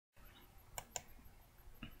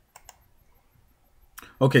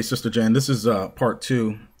Okay, Sister Jan, this is part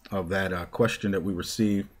two of that question that we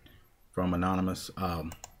received from Anonymous.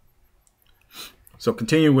 So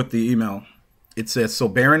continue with the email. It says, so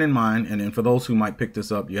bearing in mind, and then for those who might pick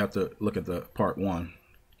this up, you have to look at the part one.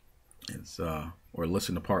 It's or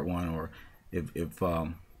listen to part one, or if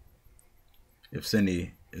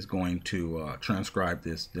Cindy is going to transcribe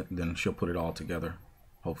this, then she'll put it all together,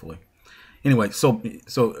 hopefully. Anyway, so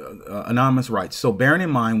Anonymous writes, so bearing in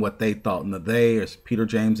mind what they thought, and the they is Peter,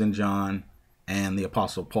 James, and John, and the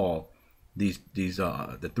Apostle Paul, the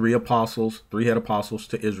three apostles, three head apostles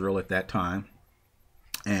to Israel at that time,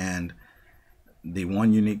 and the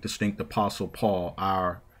one unique, distinct Apostle Paul,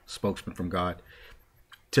 our spokesman from God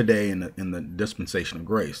today in the dispensation of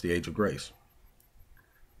grace, the age of grace.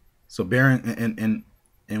 So bearing and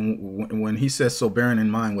when he says so, bearing in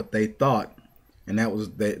mind what they thought. And that was,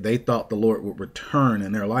 they thought the Lord would return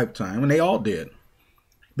in their lifetime. And they all did.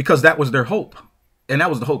 Because that was their hope. And that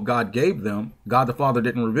was the hope God gave them. God the Father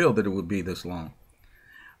didn't reveal that it would be this long.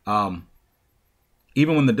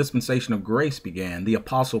 Even when the dispensation of grace began, the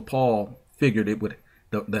Apostle Paul figured it would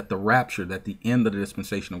that the rapture, that the end of the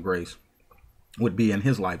dispensation of grace would be in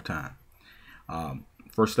his lifetime. 1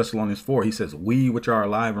 Thessalonians 4, he says, we which are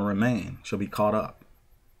alive and remain shall be caught up.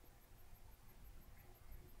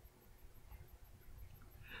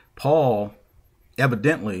 Paul,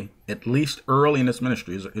 evidently, at least early in his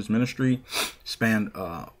ministry spanned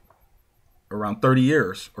around 30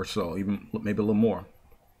 years or so, even maybe a little more.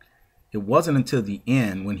 It wasn't until the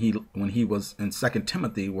end when he was in 2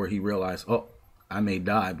 Timothy where he realized, oh, I may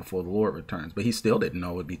die before the Lord returns. But he still didn't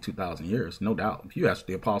know it would be 2,000 years, no doubt. If you ask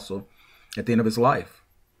the apostle at the end of his life,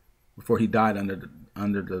 before he died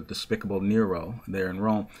under the despicable Nero there in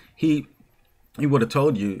Rome, he would have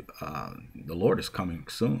told you, the Lord is coming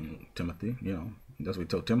soon, Timothy. You know, that's what he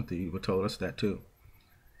told Timothy. He would have told us that too.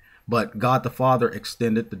 But God the Father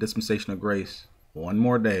extended the dispensation of grace one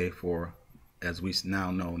more day for, as we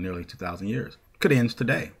now know, nearly 2,000 years. Could end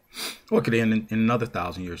today. Or it could end in another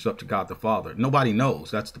 1,000 years, up to God the Father. Nobody knows.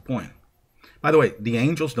 That's the point. By the way, the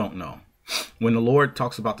angels don't know. When the Lord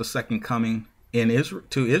talks about the second coming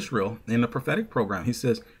to Israel in the prophetic program, he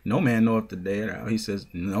says, no man knoweth the day or hour. He says,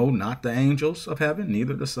 no, not the angels of heaven,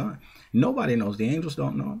 neither the Son. Nobody knows. The angels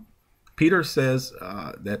don't know. Peter says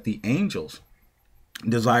that the angels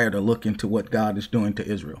desire to look into what God is doing to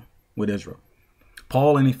Israel, with Israel.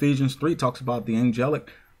 Paul in Ephesians 3 talks about the angelic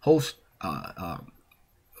host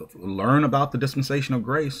learn about the dispensation of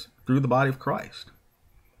grace through the body of Christ.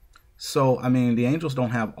 So, I mean, the angels don't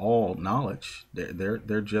have all knowledge.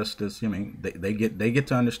 They're just as, I mean, they get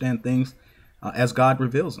to understand things as God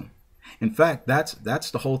reveals them. In fact, that's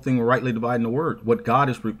the whole thing with rightly dividing the word. What God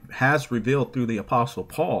has revealed through the Apostle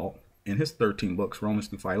Paul in his 13 books, Romans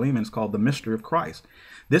through Philemon, is called the mystery of Christ.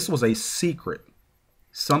 This was a secret.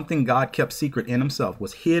 Something God kept secret in himself,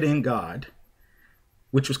 was hid in God,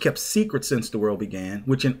 which was kept secret since the world began,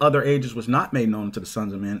 which in other ages was not made known to the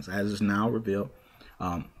sons of men, as is now revealed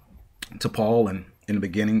to Paul, and in the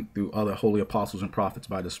beginning through other holy apostles and prophets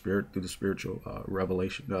by the Spirit, through the spiritual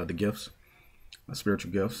revelation, the gifts,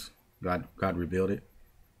 spiritual gifts. God revealed it.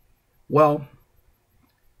 Well,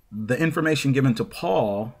 the information given to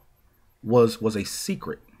Paul was a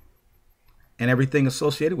secret, and everything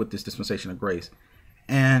associated with this dispensation of grace.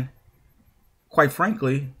 And quite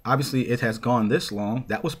frankly, obviously it has gone this long.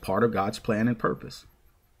 That was part of God's plan and purpose.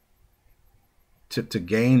 To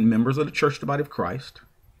gain members of the church, the body of Christ,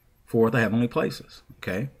 for the heavenly places,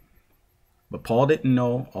 okay? But Paul didn't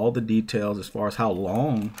know all the details as far as how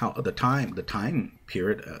long, the time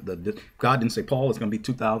period. God didn't say, Paul, it's going to be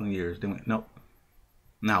 2,000 years. No.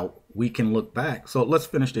 Now, we can look back. So let's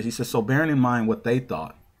finish this. He says, so bearing in mind what they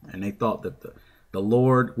thought, and they thought that the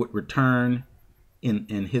Lord would return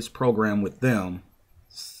in his program with them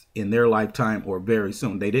in their lifetime or very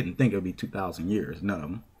soon. They didn't think it would be 2,000 years, none of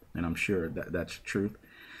them. And I'm sure that's the truth.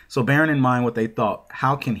 So bearing in mind what they thought,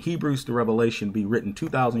 how can Hebrews to Revelation be written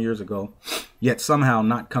 2,000 years ago, yet somehow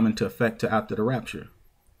not come into effect to after the rapture?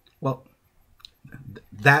 Well,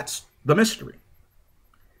 that's the mystery.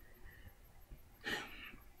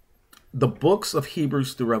 The books of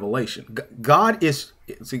Hebrews to Revelation, God is,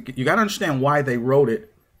 see, you got to understand why they wrote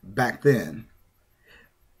it back then.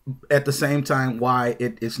 At the same time, why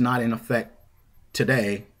it is not in effect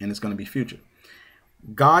today and it's going to be future.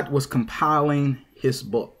 God was compiling his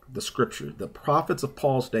book, the scripture. The prophets of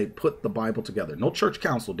Paul's day put the Bible together. No church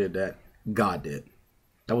council did that. God did.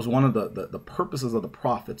 That was one of the purposes of the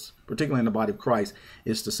prophets, particularly in the body of Christ,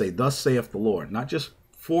 is to say, thus saith the Lord. Not just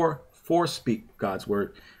forespeak God's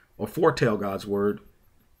word or foretell God's word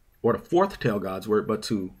or to forthtell God's word, but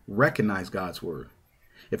to recognize God's word.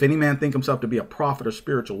 If any man think himself to be a prophet or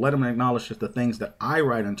spiritual, let him acknowledge that the things that I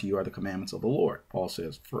write unto you are the commandments of the Lord. Paul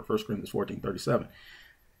says, 1 Corinthians 14:37.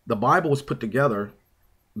 The Bible was put together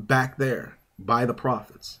back there by the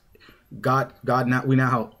prophets. We now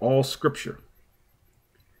have all scripture.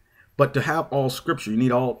 But to have all scripture, you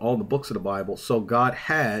need all the books of the Bible. So God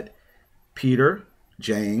had Peter,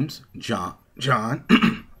 James, John. John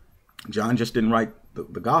just didn't write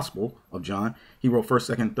the Gospel of John. He wrote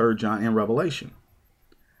 1st, 2nd, 3rd John and Revelation.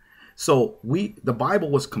 So the Bible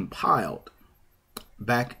was compiled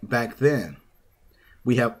back then.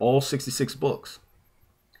 We have all 66 books.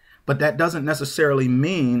 But that doesn't necessarily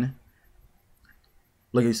mean,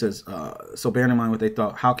 look, he says, so bearing in mind what they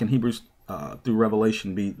thought, how can Hebrews through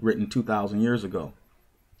Revelation be written 2,000 years ago,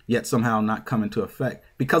 yet somehow not come into effect?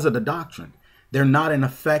 Because of the doctrine. They're not in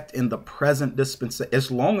effect in the present dispensation. As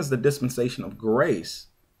long as the dispensation of grace,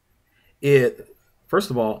 first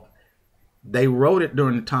of all, they wrote it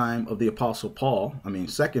during the time of the Apostle Paul. I mean,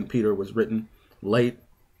 2nd Peter was written late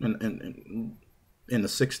in the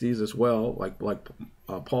 60s as well, like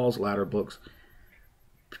Paul's latter books,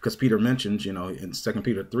 because Peter mentions, in 2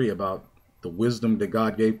 Peter 3 about the wisdom that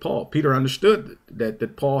God gave Paul. Peter understood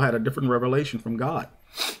that Paul had a different revelation from God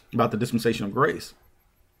about the dispensation of grace.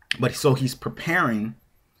 But so he's preparing,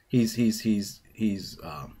 he is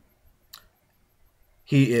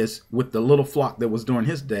with the little flock that was during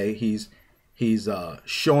his day, he's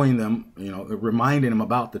showing them, reminding them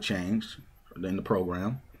about the change in the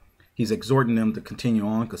program. He's exhorting them to continue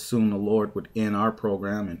on, because soon the Lord would end our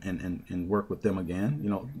program and work with them again.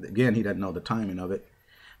 Again, he doesn't know the timing of it.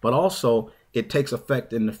 But also, it takes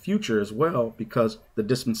effect in the future as well, because the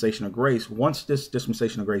dispensation of grace, once this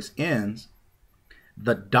dispensation of grace ends,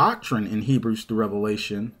 the doctrine in Hebrews through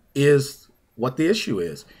Revelation is what the issue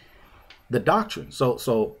is. The doctrine.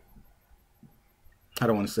 So I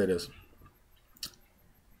don't want to say this.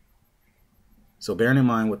 So bearing in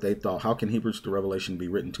mind what they thought, how can Hebrews through Revelation be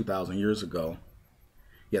written 2,000 years ago,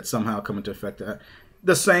 yet somehow come into effect?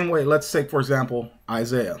 The same way, let's take, for example,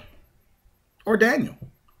 Isaiah or Daniel.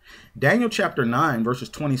 Daniel chapter 9, verses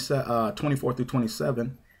 24 through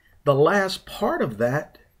 27, the last part of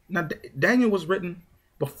that, now Daniel was written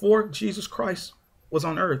before Jesus Christ was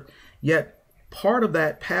on earth, yet part of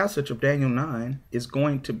that passage of Daniel 9 is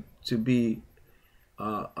going to be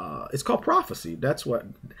it's called prophecy. That's what.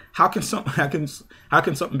 How can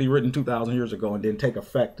something be written 2,000 years ago and then take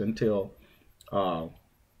effect until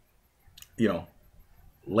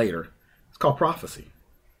later? It's called prophecy.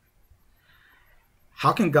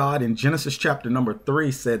 How can God in Genesis chapter number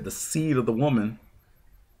 3 said the seed of the woman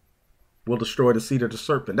will destroy the seed of the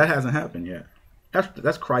serpent? That hasn't happened yet.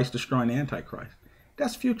 That's Christ destroying the Antichrist.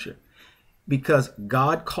 That's future. Because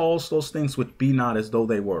God calls those things which be not as though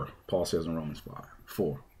they were, Paul says in Romans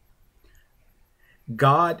 4.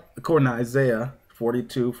 God, according to Isaiah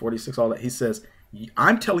 42, 46, all that, he says,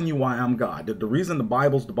 I'm telling you why I'm God. The reason the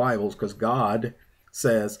Bible's the Bible is because God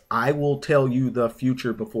says, I will tell you the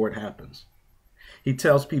future before it happens. He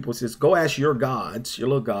tells people, he says, go ask your gods, your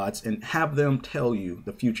little gods, and have them tell you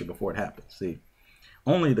the future before it happens. See,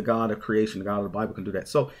 only the God of creation, the God of the Bible can do that.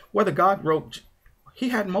 So whether God wrote, he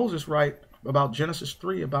had Moses write about Genesis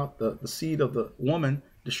 3, about the seed of the woman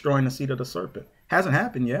destroying the seed of the serpent. Hasn't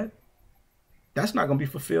happened yet. That's not going to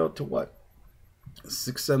be fulfilled to what?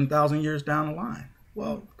 6,000, 7,000 years down the line.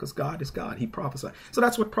 Well, because God is God. He prophesied. So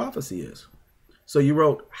that's what prophecy is. So you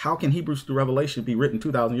wrote, how can Hebrews through Revelation be written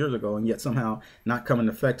 2,000 years ago and yet somehow not come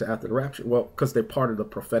into effect after the rapture? Well, because they're part of the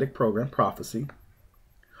prophetic program, prophecy.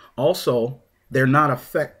 Also, they're not in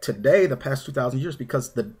effect today, the past 2,000 years,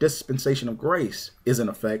 because the dispensation of grace is in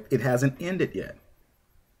effect. It hasn't ended yet.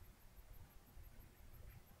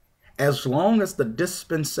 As long as the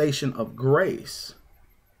dispensation of grace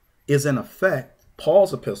is in effect,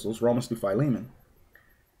 Paul's epistles, Romans through Philemon,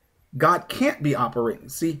 God can't be operating.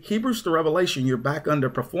 See, Hebrews to Revelation, you're back under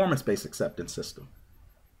performance-based acceptance system.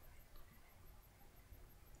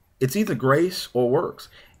 It's either grace or works.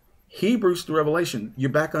 Hebrews to Revelation, you're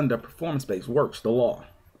back under performance-based works, the law.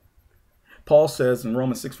 Paul says in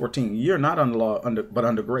Romans 6:14, you're not under law, but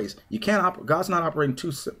under grace. You can't. God's not operating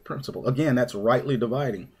two principles. Again, that's rightly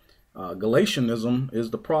dividing. Galatianism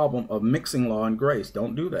is the problem of mixing law and grace.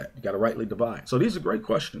 Don't do that. You got to rightly divide. So these are great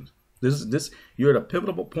questions. You're at a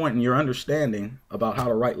pivotal point in your understanding about how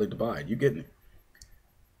to rightly divide. You getting it?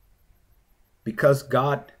 Because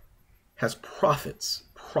God has prophets,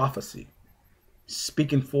 prophecy,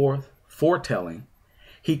 speaking forth, foretelling.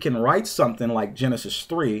 He can write something like Genesis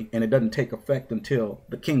 3, and it doesn't take effect until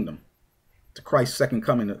the kingdom, to Christ's second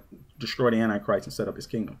coming to destroy the Antichrist and set up his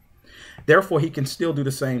kingdom. Therefore, he can still do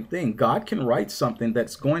the same thing. God can write something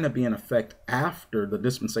that's going to be in effect after the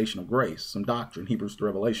dispensation of grace, some doctrine, Hebrews to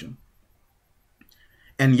Revelation,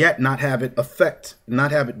 and yet not have it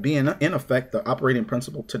be in effect, the operating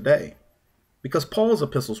principle today. Because Paul's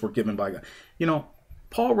epistles were given by God. You know,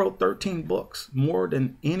 Paul wrote 13 books, more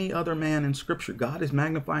than any other man in Scripture. God is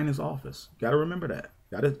magnifying his office. Got to remember that.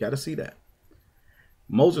 Got to see that.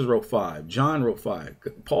 Moses wrote 5. John wrote 5.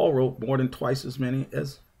 Paul wrote more than twice as many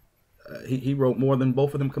as he wrote more than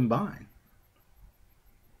both of them combined.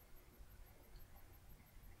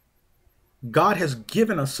 God has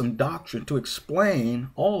given us some doctrine to explain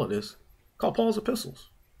all of this, called Paul's epistles.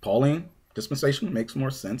 Pauline dispensation makes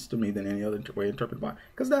more sense to me than any other way to interpret the Bible,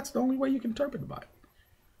 because that's the only way you can interpret the Bible.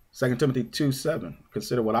 2 Timothy 2:7,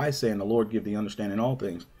 consider what I say, and the Lord give thee understanding in all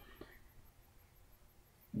things.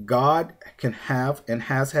 God can have and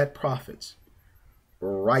has had prophets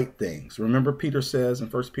write things. Remember, Peter says in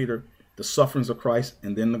 1 Peter, the sufferings of Christ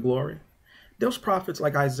and then the glory. Those prophets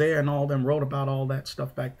like Isaiah and all them wrote about all that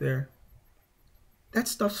stuff back there. That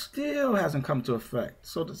stuff still hasn't come to effect.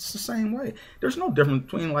 So it's the same way. There's no difference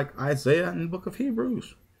between like Isaiah and the book of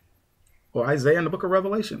Hebrews or Isaiah and the book of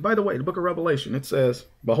Revelation. By the way, the book of Revelation, it says,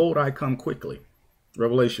 behold, I come quickly.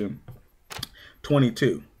 Revelation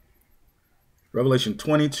 22. Revelation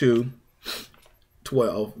 22:12,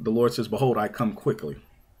 the Lord says, behold, I come quickly.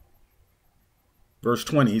 Verse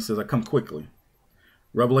 20, he says, I come quickly.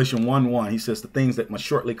 Revelation 1:1, he says, the things that must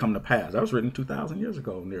shortly come to pass. That was written 2,000 years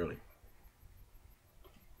ago, nearly.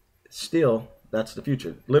 Still, that's the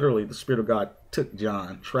future. Literally, the Spirit of God took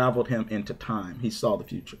John, traveled him into time. He saw the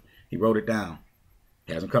future. He wrote it down.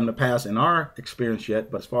 It hasn't come to pass in our experience yet,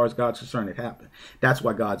 but as far as God's concerned, it happened. That's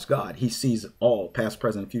why God's God. He sees it all, past,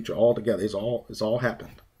 present, and future, all together. It's all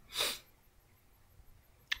happened.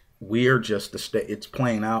 We're just it's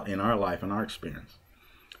playing out in our life and our experience.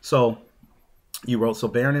 So you wrote, so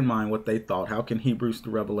bearing in mind what they thought, how can Hebrews to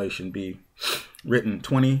Revelation be written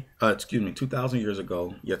 2,000 years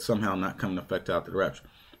ago, yet somehow not come into effect after the rapture?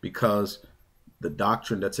 Because the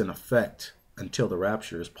doctrine that's in effect until the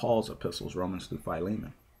rapture is Paul's epistles, Romans through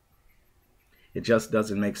Philemon. It just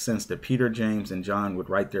doesn't make sense that Peter, James, and John would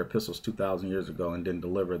write their epistles 2,000 years ago and then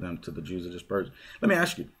deliver them to the Jews of dispersion. Let me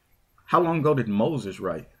ask you, how long ago did Moses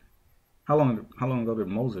write? How long ago did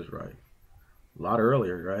Moses write? A lot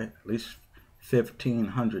earlier, right? At least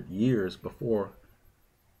 1,500 years before.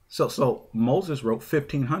 So Moses wrote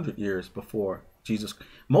 1,500 years before Jesus.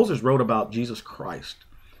 Moses wrote about Jesus Christ.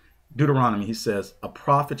 Deuteronomy, he says, a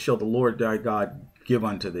prophet shall the Lord thy God give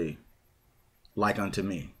unto thee, like unto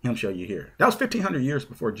me. Him shall you hear. That was 1,500 years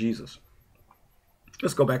before Jesus.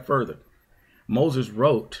 Let's go back further. Moses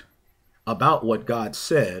wrote about what God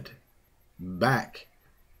said back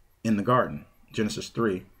in the garden, Genesis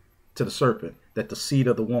 3, to the serpent, that the seed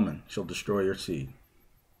of the woman shall destroy your seed.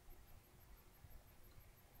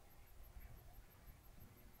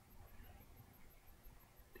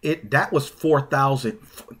 That was 4,000,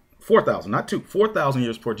 not 4,000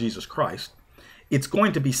 years before Jesus Christ. It's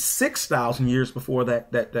going to be 6,000 years before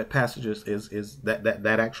that passage is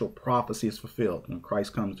that actual prophecy is fulfilled when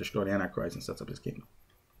Christ comes to destroy the Antichrist and sets up his kingdom.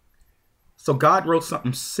 So God wrote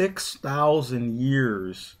something 6,000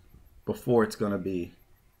 years before it's going to be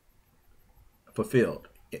fulfilled.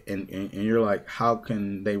 And you're like, how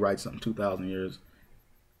can they write something 2,000 years?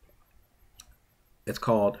 It's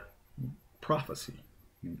called prophecy.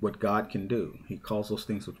 What God can do. He calls those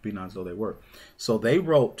things which be not as though they were. So they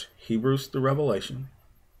wrote Hebrews through Revelation.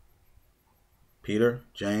 Peter,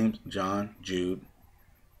 James, John, Jude,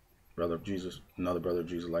 brother of Jesus, another brother of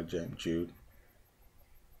Jesus like James, Jude.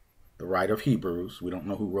 The writer of Hebrews. We don't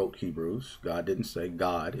know who wrote Hebrews. God didn't say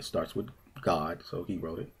God. It starts with God, so he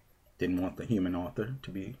wrote it. Didn't want the human author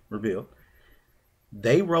to be revealed.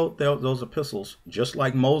 They wrote those epistles just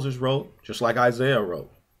like Moses wrote, just like Isaiah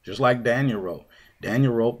wrote, just like Daniel wrote.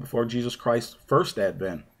 Daniel wrote before Jesus Christ's first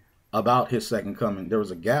advent about his second coming. There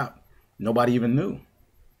was a gap. Nobody even knew.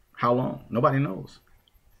 How long? Nobody knows.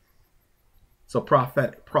 So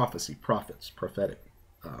prophecy, prophets, prophetic.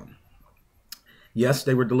 Yes,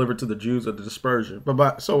 they were delivered to the Jews of the dispersion,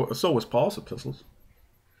 but so was Paul's epistles.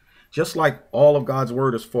 Just like all of God's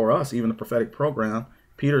word is for us, even the prophetic program,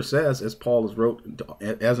 Peter says, as Paul has wrote,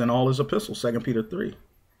 as in all his epistles, 2 Peter 3.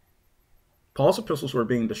 Paul's epistles were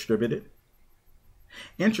being distributed.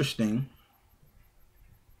 Interesting.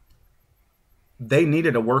 They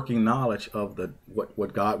needed a working knowledge of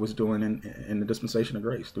what God was doing in the dispensation of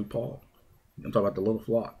grace through Paul. I'm talking about the little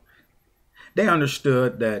flock. They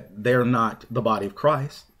understood that they're not the body of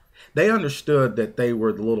Christ. They understood that they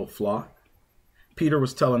were the little flock. Peter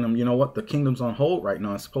was telling them, you know what, the kingdom's on hold right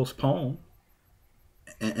now. It's postponed.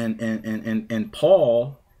 And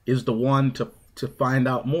Paul is the one to find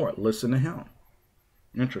out more. Listen to him.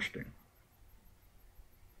 Interesting.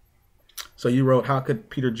 So you wrote, how could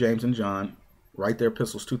Peter, James, and John write their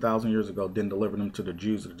epistles 2,000 years ago, then deliver them to the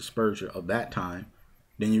Jews of the dispersion of that time?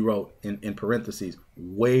 Then you wrote in parentheses,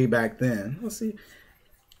 way back then. Let's see.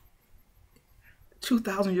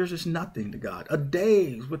 2,000 years is nothing to God. A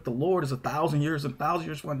day with the Lord is 1,000 years, and 1,000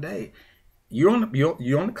 years one day. You're on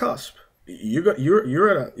the cusp.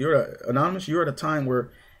 You're anonymous. You're at a time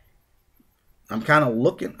where I'm kind of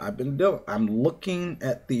looking. I'm looking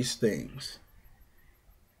at these things.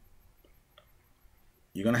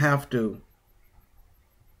 You're gonna have to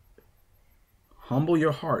humble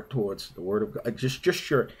your heart towards the Word of God. Just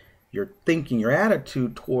your thinking, your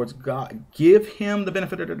attitude towards God. Give Him the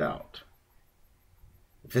benefit of the doubt.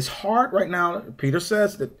 If it's hard right now, Peter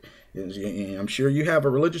says that, I'm sure you have a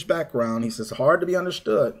religious background. He says it's hard to be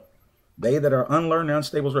understood. They that are unlearned and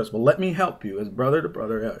unstable rest. But let me help you as brother to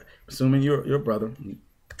brother, assuming you're your brother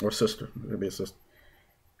or sister. It'll be a sister.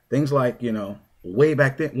 Things like, way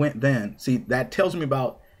back then. See, that tells me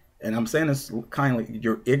about, and I'm saying this kindly,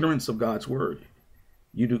 your ignorance of God's word.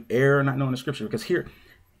 You do err not knowing the scripture. Because here,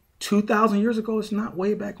 2,000 years ago, it's not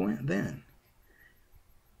way back then.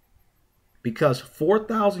 Because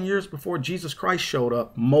 4,000 years before Jesus Christ showed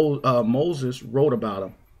up, Moses wrote about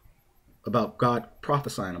him, about God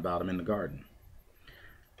prophesying about him in the garden.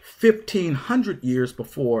 1,500 years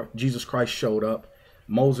before Jesus Christ showed up,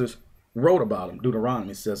 Moses wrote about him.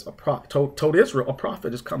 Deuteronomy says, told Israel, a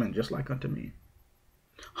prophet is coming just like unto me.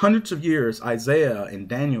 Hundreds of years, Isaiah and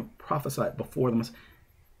Daniel prophesied before them.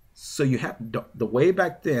 So you have the way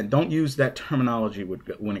back then, don't use that terminology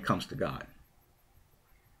when it comes to God.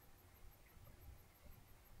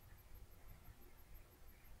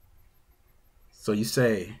 So you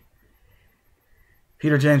say,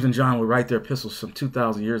 Peter, James, and John would write their epistles some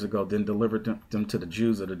 2,000 years ago, then delivered them to the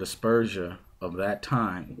Jews of the dispersion of that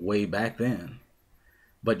time, way back then,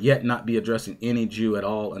 but yet not be addressing any Jew at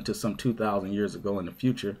all until some 2,000 years ago in the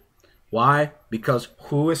future. Why? Because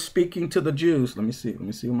who is speaking to the Jews? Let me see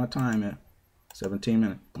what my time is. 17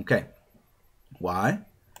 minutes. Okay. Why?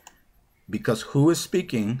 Because who is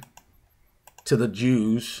speaking to the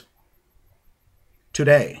Jews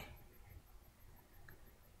today?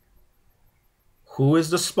 Who is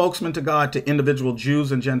the spokesman to God to individual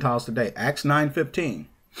Jews and Gentiles today? Acts 9:15.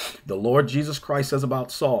 The Lord Jesus Christ says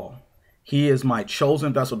about Saul, he is my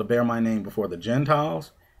chosen vessel to bear my name before the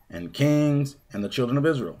Gentiles and kings and the children of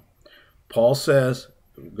Israel. Paul says,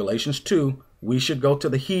 Galatians 2, we should go to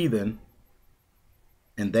the heathen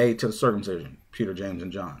and they to the circumcision. Peter, James,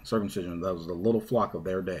 and John. Circumcision, that was the little flock of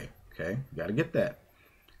their day. Okay, you got to get that.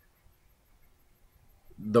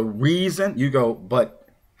 The reason you go, but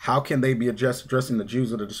how can they be addressing the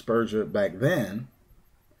Jews of the dispersion back then,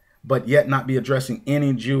 but yet not be addressing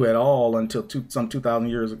any Jew at all until some 2,000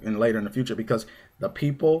 years and later in the future? Because the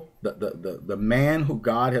people, the man who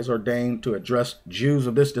God has ordained to address Jews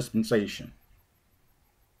of this dispensation,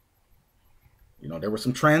 there was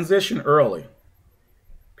some transition early.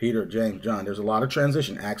 Peter, James, John, there's a lot of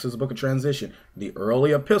transition. Acts is a book of transition. The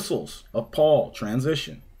early epistles of Paul,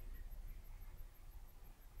 transition.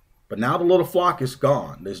 But now the little flock is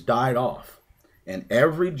gone. It's died off. And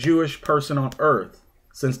every Jewish person on earth,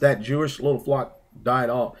 since that Jewish little flock died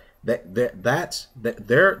off,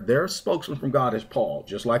 their spokesman from God is Paul,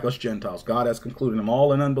 just like us Gentiles. God has concluded them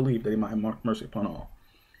all in unbelief that he might have mercy upon all.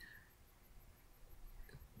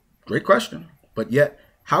 Great question. But yet,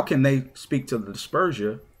 how can they speak to the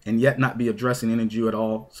dispersion and yet not be addressing any Jew at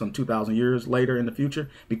all some 2,000 years later in the future?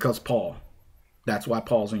 Because Paul. That's why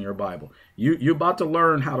Paul's in your Bible. You're about to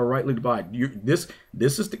learn how to rightly divide.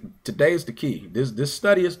 Today is the key. This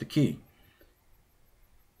study is the key.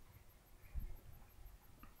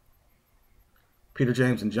 Peter,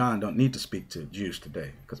 James, and John don't need to speak to Jews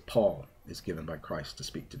today because Paul is given by Christ to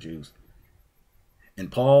speak to Jews.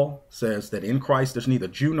 And Paul says that in Christ there's neither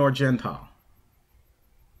Jew nor Gentile.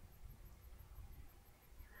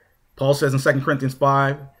 Paul says in 2 Corinthians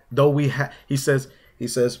 5, he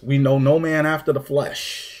says, we know no man after the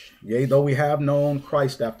flesh. Yea, though we have known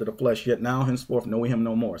Christ after the flesh, yet now henceforth know we him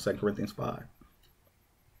no more. 2 Corinthians 5.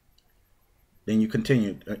 Then you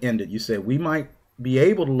continue, end it. You say, we might be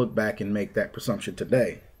able to look back and make that presumption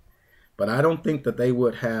today, but I don't think that they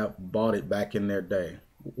would have bought it back in their day.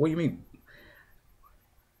 What do you mean?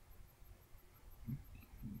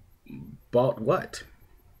 Bought what?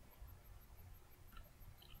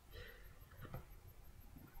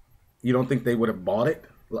 You don't think they would have bought it?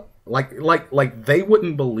 Like they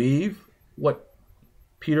wouldn't believe what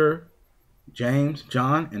Peter, James,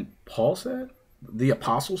 John, and Paul said? The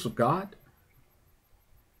apostles of God?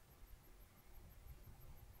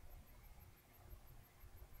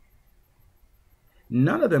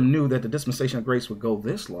 None of them knew that the dispensation of grace would go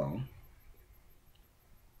this long.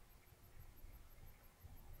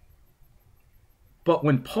 But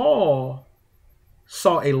when Paul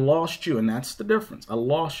saw a lost Jew, and that's the difference, a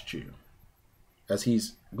lost Jew, as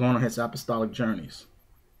he's going on his apostolic journeys,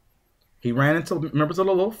 he ran into members of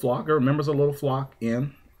the little flock, or members of the little flock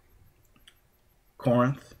in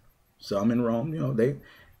Corinth, some in Rome. They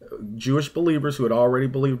Jewish believers who had already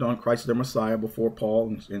believed on Christ their Messiah before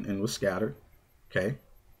Paul and was scattered. Okay,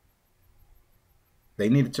 they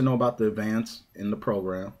needed to know about the advance in the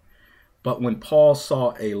program. But when Paul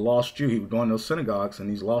saw a lost Jew, he would go in those synagogues, and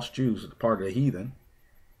these lost Jews are part of the heathen.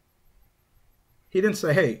 He didn't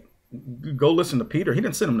say, "Hey, go listen to Peter." He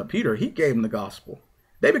didn't send them to Peter. He gave them the gospel.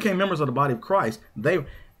 They became members of the body of Christ. And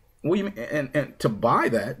to buy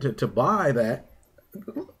that,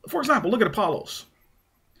 for example, look at Apollos.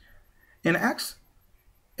 In Acts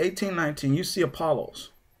 18:19, you see Apollos.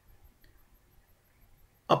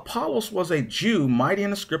 Apollos was a Jew, mighty in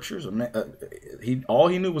the scriptures. All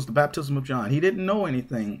he knew was the baptism of John. He didn't know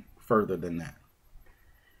anything further than that.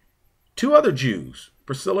 Two other Jews,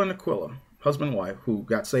 Priscilla and Aquila, husband and wife, who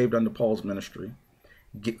got saved under Paul's ministry,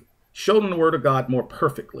 showed him the word of God more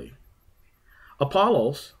perfectly.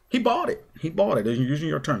 Apollos, he bought it. He bought it. Using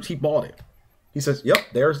your terms, he bought it. He says,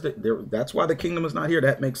 "Yep, that's why the kingdom is not here.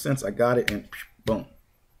 That makes sense. I got it," and boom.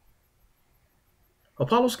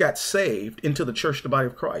 Apollos got saved into the church, the body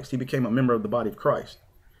of Christ. He became a member of the body of Christ.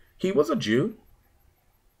 He was a Jew.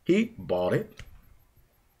 He bought it.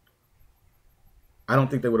 I don't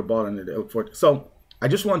think they would have bought it. So I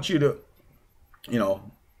just want you to,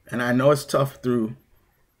 and I know it's tough through,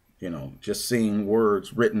 just seeing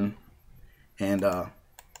words written, and, I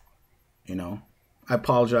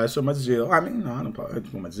apologize for my zeal. I don't apologize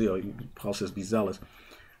for my zeal. Paul says, be zealous.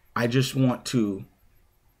 I just want to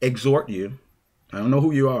exhort you. I don't know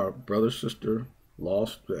who you are, brother, sister,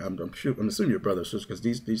 lost. I'm assuming you're brother, sister, because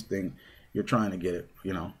these things, you're trying to get it,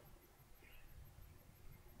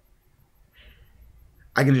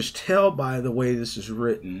 I can just tell by the way this is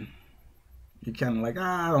written, you're kind of like,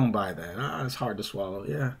 I don't buy that. It's hard to swallow.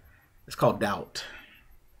 Yeah, it's called doubt,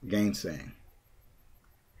 gainsaying.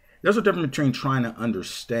 There's a difference between trying to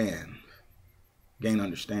understand, gain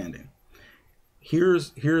understanding.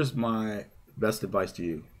 Here's my best advice to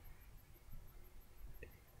you.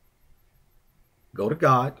 Go to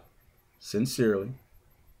God sincerely.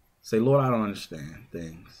 Say, "Lord, I don't understand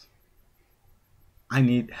things. I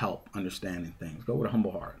need help understanding things." Go with a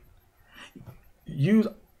humble heart.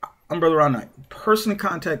 I'm Brother Ron Knight. Personally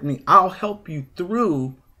contact me. I'll help you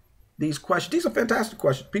through these questions. These are fantastic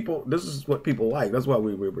questions. This is what people like. That's why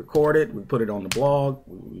we record it. We put it on the blog.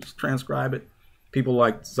 We transcribe it.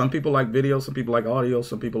 Some people like video. Some people like audio.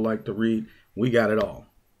 Some people like to read. We got it all.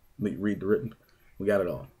 We read the written. We got it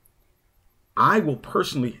all. I will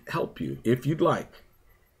personally help you if you'd like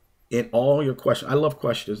in all your questions. I love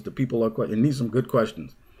questions. The people are questions, and these are some good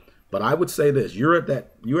questions. But I would say this: you're at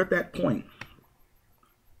that point.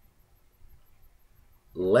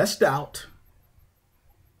 Less doubt.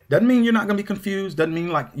 Doesn't mean you're not going to be confused. Doesn't mean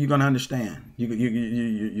like you're going to understand.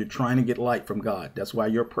 You're trying to get light from God. That's why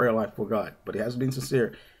your prayer life for God. But it has been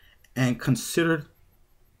sincere. And consider,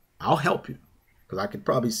 I'll help you. Because I could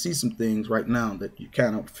probably see some things right now that you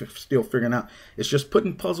kind of still figuring out. It's just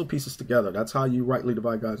putting puzzle pieces together. That's how you rightly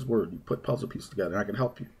divide God's word. You put puzzle pieces together. And I can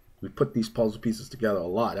help you. We put these puzzle pieces together a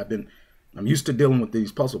lot. I'm used to dealing with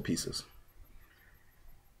these puzzle pieces.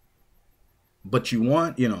 But you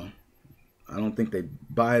want, I don't think they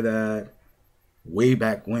buy that way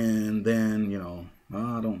back when, then,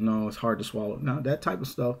 I don't know, it's hard to swallow. No, that type of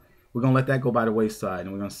stuff, we're going to let that go by the wayside,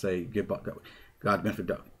 and we're going to say, give God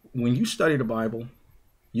benefit. When you study the Bible,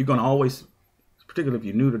 you're going to always, particularly if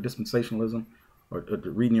you're new to dispensationalism or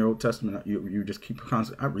to reading your Old Testament, you just keep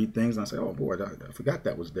constant. I read things and I say, oh boy, I forgot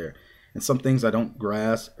that was there. And some things I don't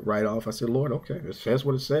grasp right off. I say, Lord, okay, it says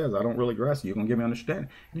what it says. I don't really grasp it. You're gonna give me understanding.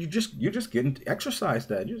 And you're just getting to exercise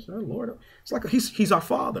that. You say, oh, Lord, it's like he's our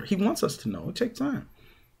Father. He wants us to know. It takes time.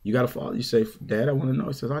 You got a father. You say, Dad, I want to know.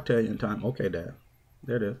 He says, I'll tell you in time. Okay, Dad.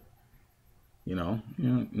 There it is. No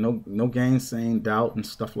gainsaying, doubt, and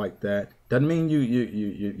stuff like that. Doesn't mean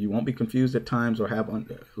you won't be confused at times or have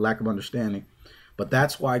lack of understanding. But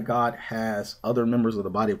that's why God has other members of the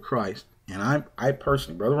body of Christ. And I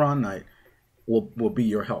personally, Brother Ron Knight, will be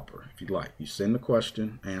your helper if you'd like. You send the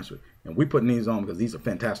question, answer it. And we're putting these on because these are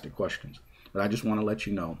fantastic questions. But I just want to let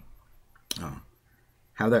you know,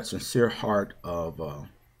 have that sincere heart of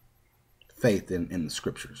faith in the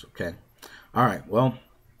scriptures, okay? All right, well,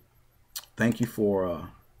 thank you for,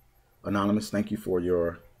 Anonymous, thank you for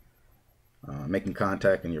your making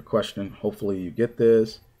contact and your question. Hopefully you get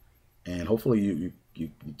this, and hopefully you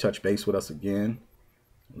you touch base with us again,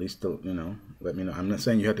 at least to, you know, let me know. I'm not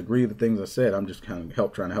saying you have to agree with the things I said. I'm just kind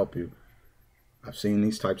of trying to help you. I've seen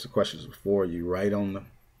these types of questions before. You right on the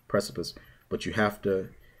precipice, but you have to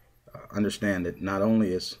understand that not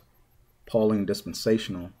only is Pauline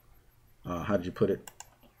dispensational, how did you put it?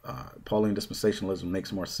 Pauline dispensationalism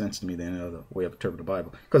makes more sense to me than any other way of interpreting the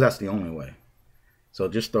Bible, because that's the only way. So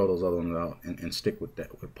just throw those other ones out and stick with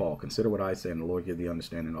that, with Paul. Consider what I say, and the Lord give thee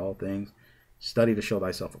understanding in all things. Study to show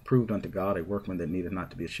thyself approved unto God, a workman that needeth not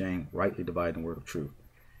to be ashamed, rightly dividing the word of truth.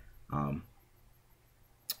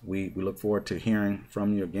 We look forward to hearing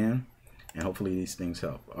from you again, and hopefully these things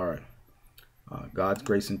help. All right. God's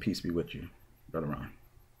grace and peace be with you, Brother Ron.